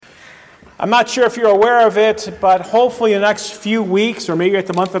I'm not sure if you're aware of it, but hopefully in the next few weeks, or maybe at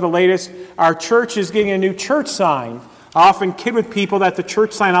the month at the latest, our church is getting a new church sign. I often kid with people that the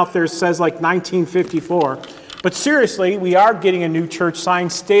church sign out there says like 1954. But seriously, we are getting a new church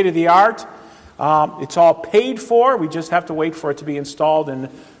sign, state of the art. It's all paid for. We just have to wait for it to be installed and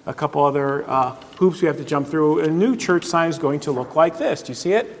a couple other hoops we have to jump through. A new church sign is going to look like this. Do you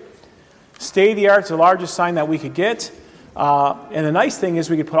see it? State of the art is the largest sign that we could get. And the nice thing is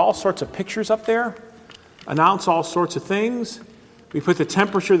we could put all sorts of pictures up there, announce all sorts of things. We put the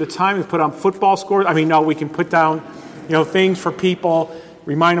temperature, the time, we put on football scores. We can put down, things for people,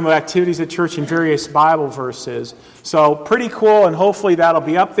 remind them of activities at church and various Bible verses. So pretty cool, and hopefully that'll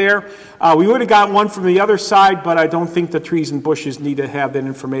be up there. We would have gotten one from the other side, but I don't think the trees and bushes need to have that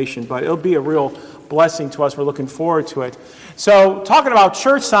information. But it'll be a real blessing to us. We're looking forward to it. So talking about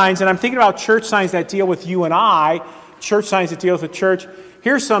church signs, and I'm thinking about church signs that deal with U.N.I, church signs that deal with the church.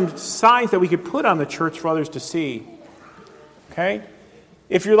 Here's some signs that we could put on the church for others to see. Okay?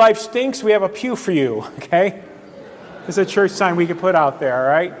 If your life stinks, we have a pew for you. Okay? It's a church sign we could put out there, all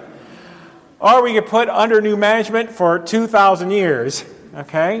right? Or we could put under new management for 2,000 years.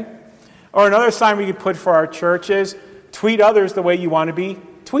 Okay? Or another sign we could put for our church is tweet others the way you want to be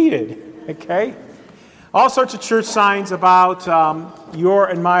tweeted. Okay? All sorts of church signs about your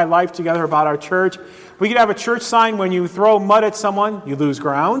and my life together, about our church. We could have a church sign: when you throw mud at someone, you lose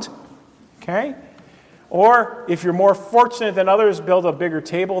ground. Okay? Or if you're more fortunate than others, build a bigger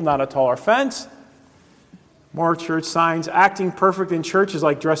table, not a taller fence. More church signs: acting perfect in church is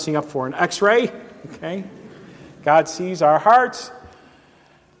like dressing up for an x-ray. Okay? God sees our hearts.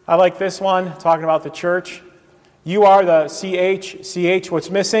 I like this one, talking about the church. You are the CH, what's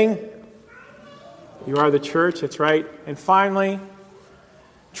missing? You are the church, that's right. And finally,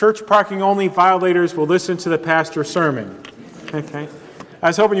 church parking only, violators will listen to the pastor's sermon. Okay? I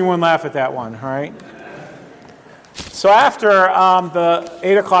was hoping you wouldn't laugh at that one, all right? So after the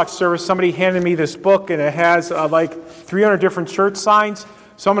 8 o'clock service, somebody handed me this book, and it has like 300 different church signs.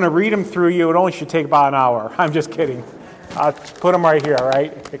 So I'm going to read them through you. It only should take about an hour. I'm just kidding. I'll put them right here, all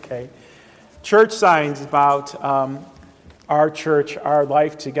right? Okay. Church signs about our church, our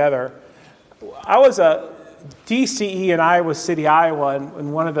life together. I was a DCE in Iowa City, Iowa,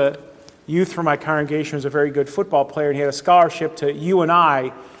 and one of the youth from my congregation was a very good football player, and he had a scholarship to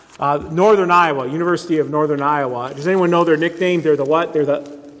U.N.I, Northern Iowa, University of Northern Iowa. Does anyone know their nickname? They're the what? They're the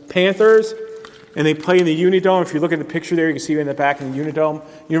Panthers, and they play in the Unidome. If you look at the picture there, you can see them in the back in the Unidome,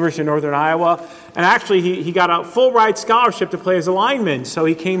 University of Northern Iowa. And actually, he got a full-ride scholarship to play as a lineman, so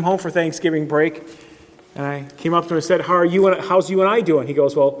he came home for Thanksgiving break, and I came up to him and said, how's U.N.I doing? He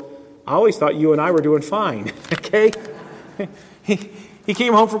goes, well, I always thought U.N.I were doing fine. Okay? He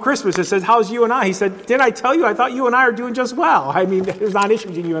came home for Christmas and said, how's U.N.I? He said, didn't I tell you? I thought U.N.I are doing just well. There's not an issue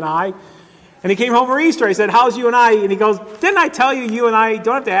between U.N.I. And he came home for Easter. I said, how's U.N.I? And he goes, didn't I tell you U.N.I?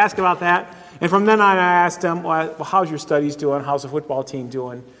 Don't have to ask about that. And from then on, I asked him, well, how's your studies doing? How's the football team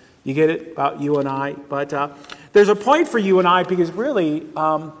doing? You get it about U.N.I? But there's a point for U.N.I because really,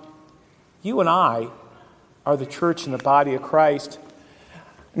 U.N.I are the church and the body of Christ.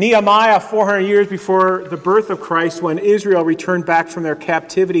 Nehemiah, 400 years before the birth of Christ, when Israel returned back from their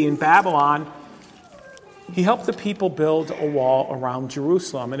captivity in Babylon, he helped the people build a wall around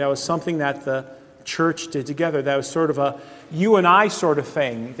Jerusalem. And that was something that the church did together. That was sort of a U.N.I sort of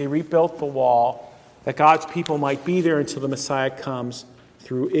thing. They rebuilt the wall that God's people might be there until the Messiah comes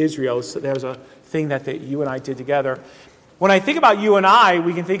through Israel. So that was a thing that you and I did together. When I think about U.N.I,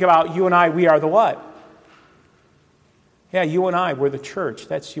 we can think about U.N.I, we are the what? Yeah, U.N.I, we're the church.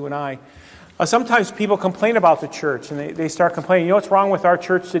 That's U.N.I. Sometimes people complain about the church, and they start complaining. You know what's wrong with our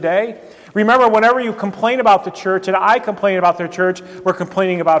church today? Remember, whenever you complain about the church, and I complain about the church, we're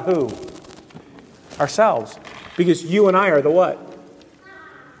complaining about who? Ourselves. Because you and I are the what?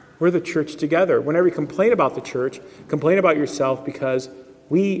 We're the church together. Whenever you complain about the church, complain about yourself because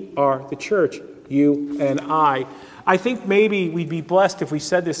we are the church, you and I. I think maybe we'd be blessed if we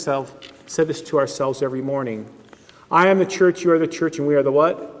said this to ourselves every morning. I am the church, you are the church, and we are the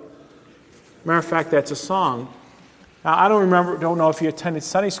what? Matter of fact, that's a song. Now, I don't know if you attended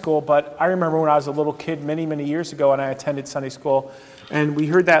Sunday school, but I remember when I was a little kid many, many years ago, and I attended Sunday school, and we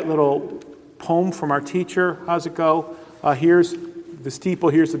heard that little poem from our teacher. How's it go? Here's the steeple,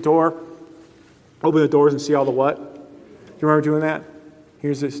 here's the door. Open the doors and see all the what? Do you remember doing that?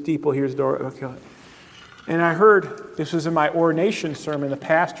 Here's the steeple, here's the door. Okay. And I heard, this was in my ordination sermon, the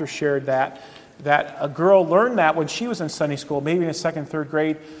pastor shared that a girl learned that when she was in Sunday school, maybe in the second, third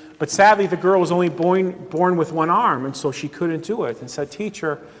grade. But sadly, the girl was only born with one arm, and so she couldn't do it. And said,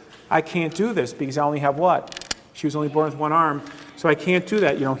 teacher, I can't do this because I only have what? She was only born with one arm. So I can't do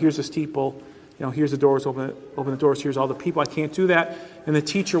that. Here's the steeple. Here's the doors, open the doors, here's all the people. I can't do that. And the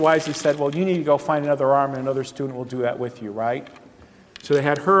teacher wisely said, well, you need to go find another arm, and another student will do that with you, right? So they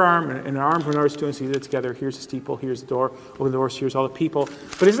had her arm and an arm from another student, so they did it together. Here's the steeple, here's the door, open the doors, here's all the people.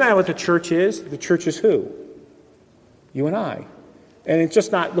 But isn't that what the church is? The church is who? You and I. And it's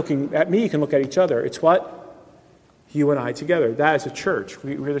just not looking at me, you can look at each other. It's what? You and I together. That is a church.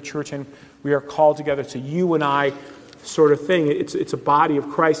 We're the church, and we are called together. It's a you and I sort of thing. It's a body of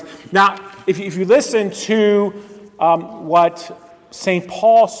Christ. Now, if you listen to what St.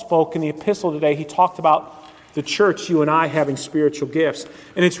 Paul spoke in the epistle today, he talked about the church, you and I, having spiritual gifts.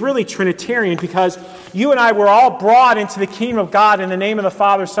 And it's really Trinitarian because you and I were all brought into the kingdom of God in the name of the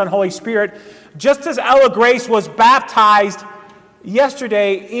Father, Son, Holy Spirit. Just as Ella Grace was baptized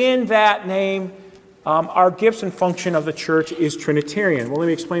yesterday in that name, our gifts and function of the church is Trinitarian. Well, let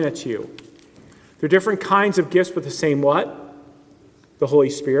me explain that to you. There are different kinds of gifts, but the same what? The Holy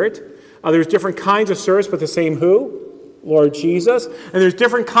Spirit. There's different kinds of service, but the same who? Lord Jesus. And there's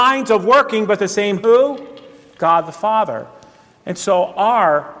different kinds of working, but the same who? God the Father. And so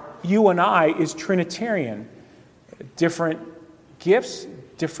our you and I is Trinitarian. Different gifts,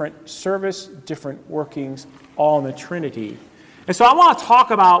 different service, different workings, all in the Trinity. And so I want to talk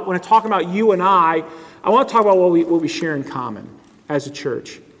about, when I'm talking about you and I want to talk about what we share in common as a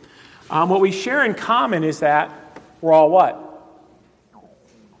church. What we share in common is that we're all what?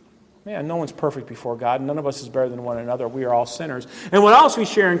 Man, no one's perfect before God. None of us is better than one another. We are all sinners. And what else we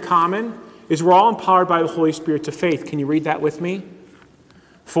share in common is we're all empowered by the Holy Spirit to faith. Can you read that with me?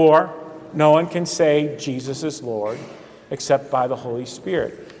 For no one can say Jesus is Lord except by the Holy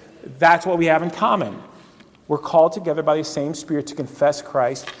Spirit. That's what we have in common. We're called together by the same Spirit to confess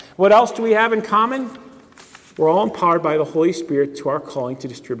Christ. What else do we have in common? We're all empowered by the Holy Spirit to our calling to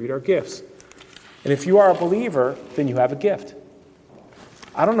distribute our gifts. And if you are a believer, then you have a gift.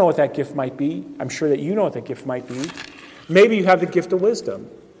 I don't know what that gift might be. I'm sure that you know what that gift might be. Maybe you have the gift of wisdom.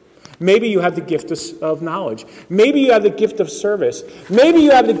 Maybe you have the gift of knowledge. Maybe you have the gift of service. Maybe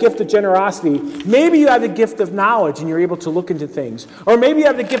you have the gift of generosity. Maybe you have the gift of knowledge and you're able to look into things. Or maybe you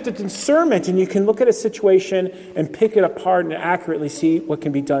have the gift of discernment and you can look at a situation and pick it apart and accurately see what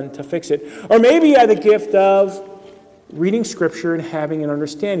can be done to fix it. Or maybe you have the gift of reading Scripture and having an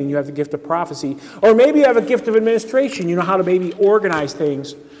understanding. You have the gift of prophecy. Or maybe you have a gift of administration. You know how to maybe organize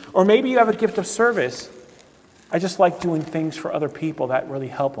things. Or maybe you have a gift of service. I just like doing things for other people that really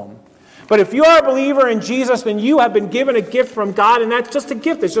help them. But if you are a believer in Jesus, then you have been given a gift from God, and that's just a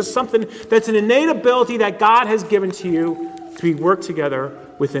gift. It's just something that's an innate ability that God has given to you to be worked together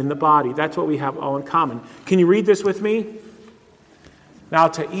within the body. That's what we have all in common. Can you read this with me? Now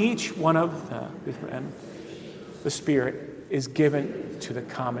to each one of them, the Spirit is given to the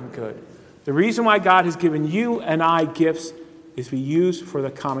common good. The reason why God has given you and I gifts is to be used for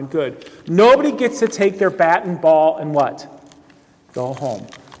the common good. Nobody gets to take their bat and ball and what? Go home.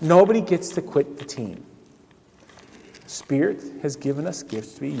 Nobody gets to quit the team. Spirit has given us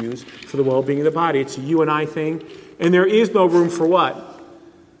gifts to be used for the well-being of the body. It's a you and I thing. And there is no room for what?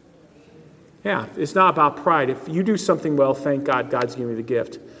 Yeah, it's not about pride. If you do something well, thank God, God's giving you the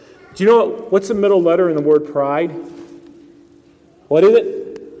gift. Do you know what's the middle letter in the word pride? What is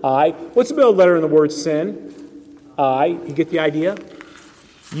it? I. What's the middle letter in the word sin? I. You get the idea?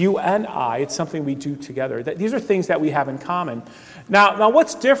 You and I. It's something we do together. These are things that we have in common. Now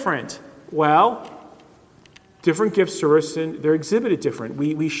what's different? Well, different gifts service, and they're exhibited different.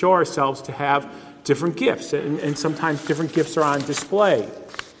 We show ourselves to have different gifts, and sometimes different gifts are on display.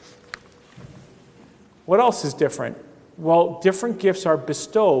 What else is different? Well, different gifts are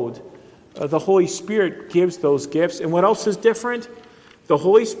bestowed. The Holy Spirit gives those gifts. And what else is different? The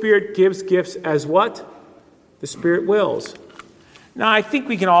Holy Spirit gives gifts as what? The Spirit wills. Now, I think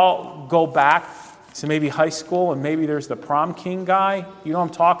we can all go back to maybe high school, and maybe there's the prom king guy. You know what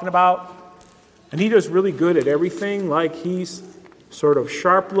I'm talking about? And he does really good at everything. Like he's sort of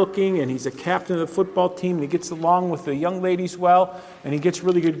sharp-looking, and he's a captain of the football team, and he gets along with the young ladies well, and he gets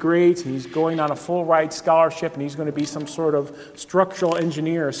really good grades, and he's going on a full-ride scholarship, and he's going to be some sort of structural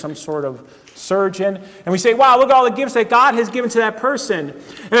engineer or some sort of surgeon. And we say, wow, look at all the gifts that God has given to that person.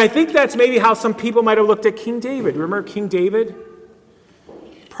 And I think that's maybe how some people might have looked at King David. Remember King David?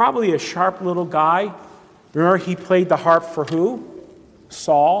 Probably a sharp little guy. Remember he played the harp for who?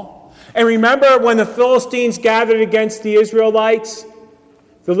 Saul. And remember when the Philistines gathered against the Israelites,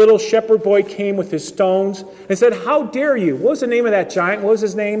 the little shepherd boy came with his stones and said, how dare you? What was the name of that giant? What was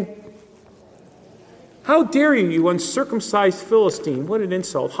his name? How dare you, you uncircumcised Philistine? What an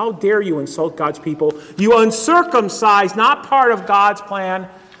insult. How dare you insult God's people? You uncircumcised, not part of God's plan.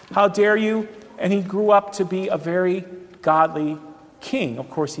 How dare you? and he grew up to be a very godly king. Of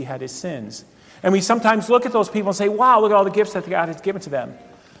course, he had his sins. And we sometimes look at those people and say, wow, look at all the gifts that God has given to them.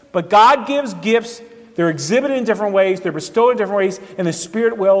 But God gives gifts. They're exhibited in different ways. They're bestowed in different ways, and the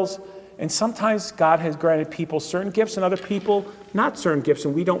Spirit wills. And sometimes God has granted people certain gifts and other people not certain gifts,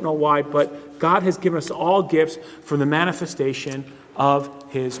 and we don't know why, but God has given us all gifts for the manifestation of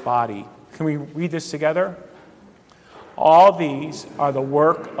his body. Can we read this together? All these are the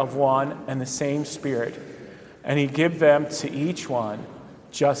work of one and the same Spirit, and he gives them to each one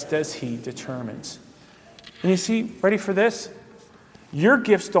just as he determines. And you see, ready for this? Your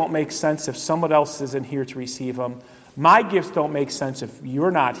gifts don't make sense if someone else isn't here to receive them. My gifts don't make sense if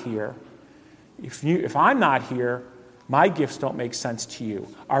you're not here. If I'm not here, my gifts don't make sense to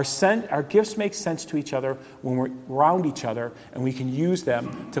you. Our gifts make sense to each other when we're around each other and we can use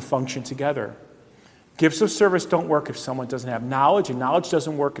them to function together. Gifts of service don't work if someone doesn't have knowledge, and knowledge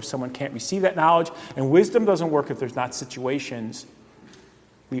doesn't work if someone can't receive that knowledge, and wisdom doesn't work if there's not situations.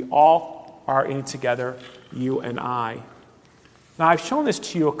 We all are in it together, you and I. Now, I've shown this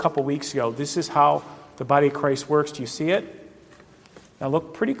to you a couple weeks ago. This is how the body of Christ works. Do you see it? Now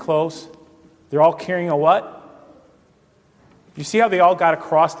look pretty close. They're all carrying a what? You see how they all got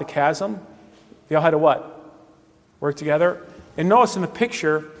across the chasm? They all had to what? Work together? And notice in the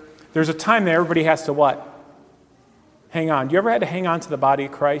picture, there's a time that everybody has to what? Hang on. You ever had to hang on to the body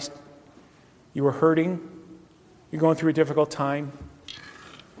of Christ? You were hurting? You're going through a difficult time?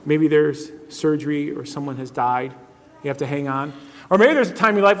 Maybe there's surgery or someone has died. You have to hang on. Or maybe there's a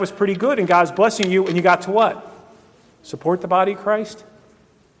time your life was pretty good and God's blessing you and you got to what? Support the body of Christ?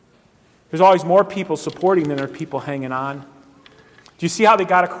 There's always more people supporting than there are people hanging on. Do you see how they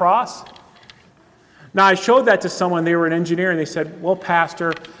got across? Now, I showed that to someone. They were an engineer, and they said, well,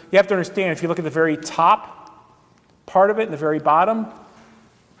 Pastor, you have to understand, if you look at the very top part of it and the very bottom,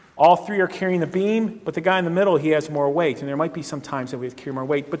 all three are carrying the beam, but the guy in the middle, he has more weight. And there might be some times that we have to carry more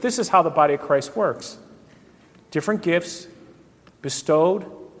weight. But this is how the body of Christ works. Different gifts bestowed,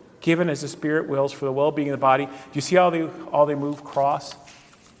 given as the Spirit wills for the well-being of the body. Do you see how they move across?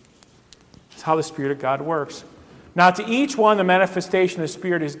 It's how the Spirit of God works. Now, to each one, the manifestation of the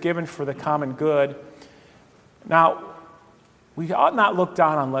Spirit is given for the common good. Now, we ought not look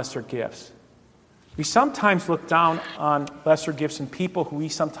down on lesser gifts. We sometimes look down on lesser gifts in people who we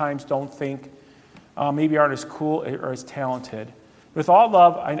sometimes don't think maybe aren't as cool or as talented. With all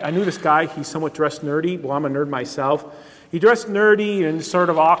love, I knew this guy. He's somewhat dressed nerdy. Well, I'm a nerd myself. He dressed nerdy and sort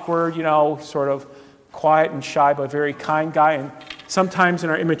of awkward, sort of quiet and shy, but a very kind guy. And sometimes in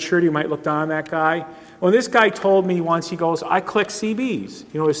our immaturity, we might look down on that guy. When this guy told me once, he goes, I collect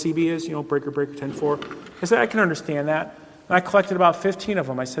CBs. You know what a CB is? Breaker, 10-4. I said, I can understand that. And I collected about 15 of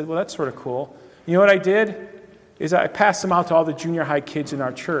them. I said, well, that's sort of cool. You know what I did? Is I passed them out to all the junior high kids in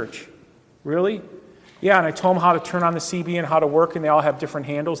our church. Really? Yeah, and I told them how to turn on the CB and how to work, and they all have different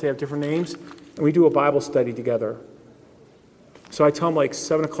handles. They have different names. And we do a Bible study together. So I tell them, like,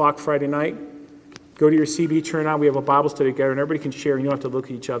 7 o'clock Friday night, go to your CB, turn it on. We have a Bible study together, and everybody can share, and you don't have to look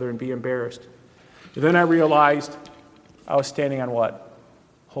at each other and be embarrassed. And then I realized I was standing on what?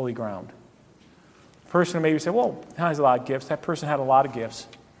 Holy ground. A person maybe said, well, he has a lot of gifts. That person had a lot of gifts.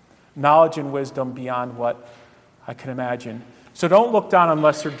 Knowledge and wisdom beyond what I can imagine. So don't look down on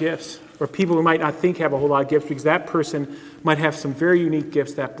lesser gifts or people who might not think have a whole lot of gifts, because that person might have some very unique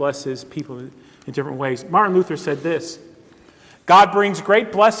gifts that blesses people in different ways. Martin Luther said this: God brings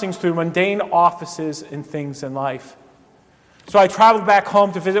great blessings through mundane offices and things in life. So I traveled back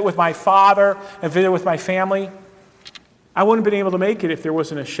home to visit with my father and visit with my family. I wouldn't have been able to make it if there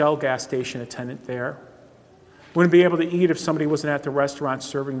wasn't a Shell gas station attendant there. Wouldn't be able to eat if somebody wasn't at the restaurant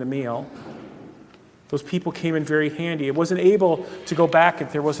serving the meal. Those people came in very handy. I wasn't able to go back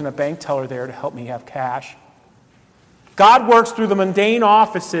if there wasn't a bank teller there to help me have cash. God works through the mundane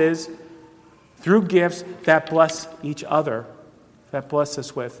offices, through gifts that bless each other, that bless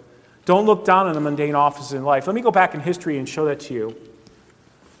us with. Don't look down on the mundane offices in life. Let me go back in history and show that to you.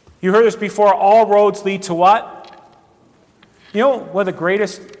 You heard this before. All roads lead to what? You know what the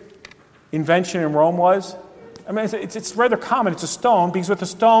greatest invention in Rome was? I mean, it's rather common. It's a stone, because with the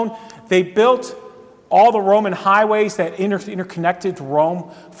stone, they built all the Roman highways that interconnected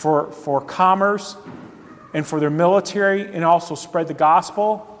Rome for commerce and for their military, and also spread the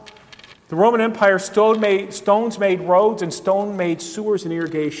gospel. The Roman Empire, stones made roads, and stone made sewers and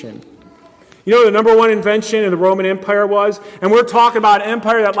irrigation. You know what the number one invention in the Roman Empire was? And we're talking about an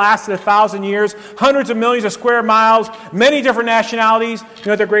empire that lasted 1,000 years, hundreds of millions of square miles, many different nationalities. You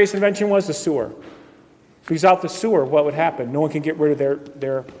know what their greatest invention was? The sewer. Because without the sewer, what would happen? No one can get rid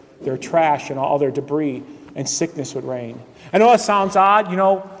of their trash and all their debris, and sickness would reign. I know it sounds odd.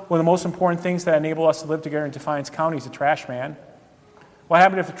 one of the most important things that enable us to live together in Defiance County is the trash man. What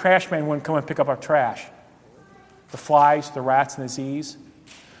happened if the trash man wouldn't come and pick up our trash? The flies, the rats, and the disease.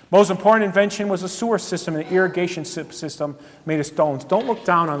 Most important invention was the sewer system and the irrigation system made of stones. Don't look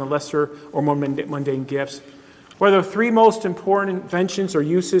down on the lesser or more mundane gifts. What are the three most important inventions or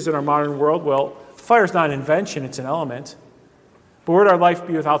uses in our modern world? Well, fire is not an invention, it's an element. But where would our life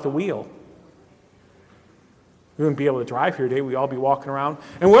be without the wheel? We wouldn't be able to drive here today. We'd all be walking around.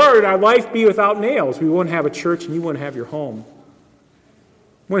 And where would our life be without nails? We wouldn't have a church and you wouldn't have your home.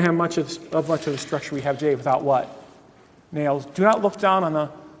 We wouldn't have much of the structure we have today without what? Nails. Do not look down on the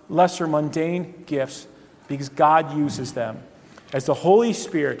lesser mundane gifts because God uses them. As the Holy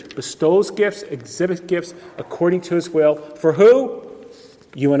Spirit bestows gifts, exhibits gifts according to his will. For who?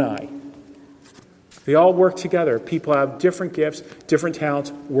 You and I. They all work together. People have different gifts, different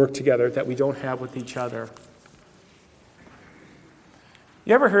talents, work together that we don't have with each other.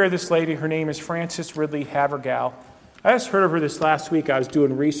 You ever heard of this lady? Her name is Frances Ridley Havergal. I just heard of her this last week. I was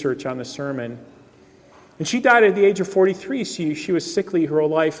doing research on the sermon. And she died at the age of 43. She was sickly her whole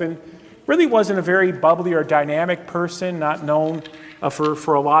life and really wasn't a very bubbly or dynamic person, not known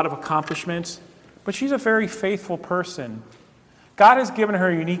for a lot of accomplishments. But she's a very faithful person. God has given her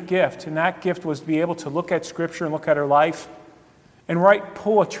a unique gift, and that gift was to be able to look at Scripture and look at her life and write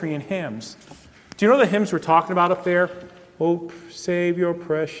poetry and hymns. Do you know the hymns we're talking about up there? Hope, Savior,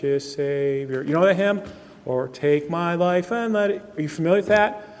 precious Savior. You know that hymn? Or take my life and let it. Are you familiar with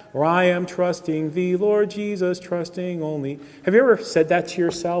that? Or I am trusting thee, Lord Jesus, trusting only. Have you ever said that to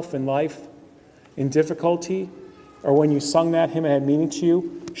yourself in life, in difficulty? Or when you sung that hymn, it had meaning to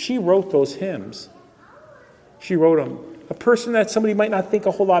you? She wrote those hymns. She wrote them. A person that somebody might not think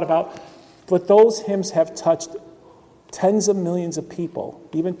a whole lot about, but those hymns have touched tens of millions of people,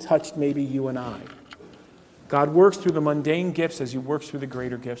 even touched maybe you and I. God works through the mundane gifts as he works through the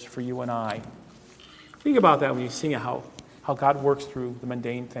greater gifts for you and I. Think about that when you sing it, how God works through the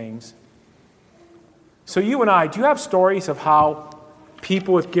mundane things. So you and I, do you have stories of how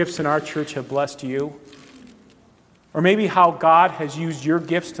people with gifts in our church have blessed you? Or maybe how God has used your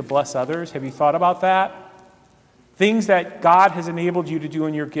gifts to bless others? Have you thought about that? Things that God has enabled you to do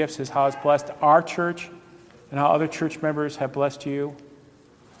in your gifts is how it's blessed our church and how other church members have blessed you.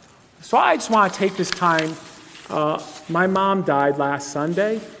 So I just want to take this time. My mom died last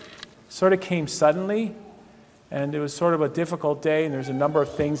Sunday. Sort of came suddenly. And it was sort of a difficult day, and there's a number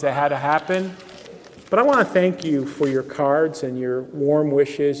of things that had to happen. But I want to thank you for your cards and your warm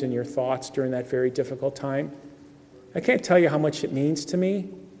wishes and your thoughts during that very difficult time. I can't tell you how much it means to me.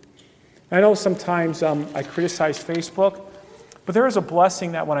 I know sometimes I criticize Facebook, but there is a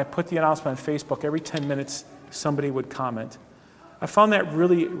blessing that when I put the announcement on Facebook, every 10 minutes somebody would comment. I found that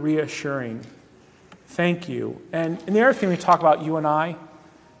really reassuring. Thank you. And the other thing we talk about, you and I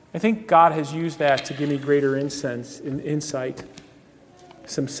think God has used that to give me greater insight,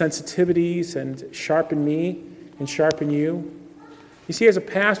 some sensitivities, and sharpen me and sharpen you. You see, as a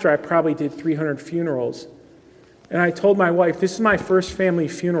pastor, I probably did 300 funerals. And I told my wife, this is my first family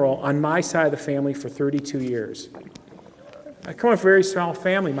funeral on my side of the family for 32 years. I come from a very small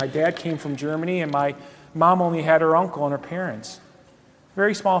family. My dad came from Germany, and my mom only had her uncle and her parents.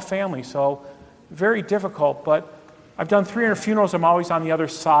 Very small family, so very difficult, but I've done 300 funerals. I'm always on the other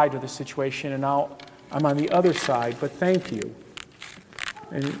side of the situation, and now I'm on the other side, but thank you.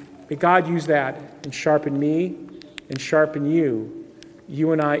 And may God use that and sharpen me and sharpen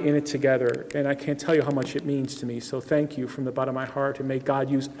you and I in it together. And I can't tell you how much it means to me, so thank you from the bottom of my heart, and may God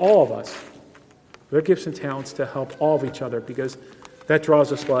use all of us, their gifts and talents, to help all of each other, because that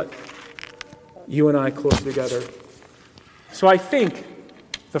draws us what? You and I closer together. So I think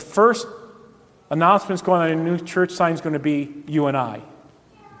the first announcements going on in a new church sign is going to be you and I.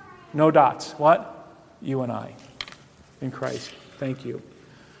 No dots. What? You and I. In Christ. Thank you.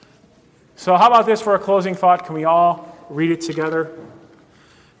 So how about this for a closing thought? Can we all read it together?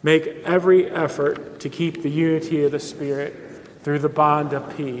 Make every effort to keep the unity of the Spirit through the bond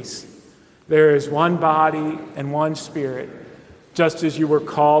of peace. There is one body and one Spirit, just as you were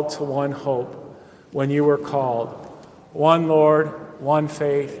called to one hope when you were called. One Lord, one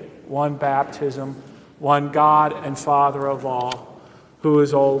faith, one baptism, one God and Father of all, who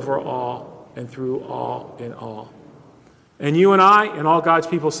is over all and through all in all. And you and I and all God's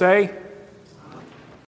people say,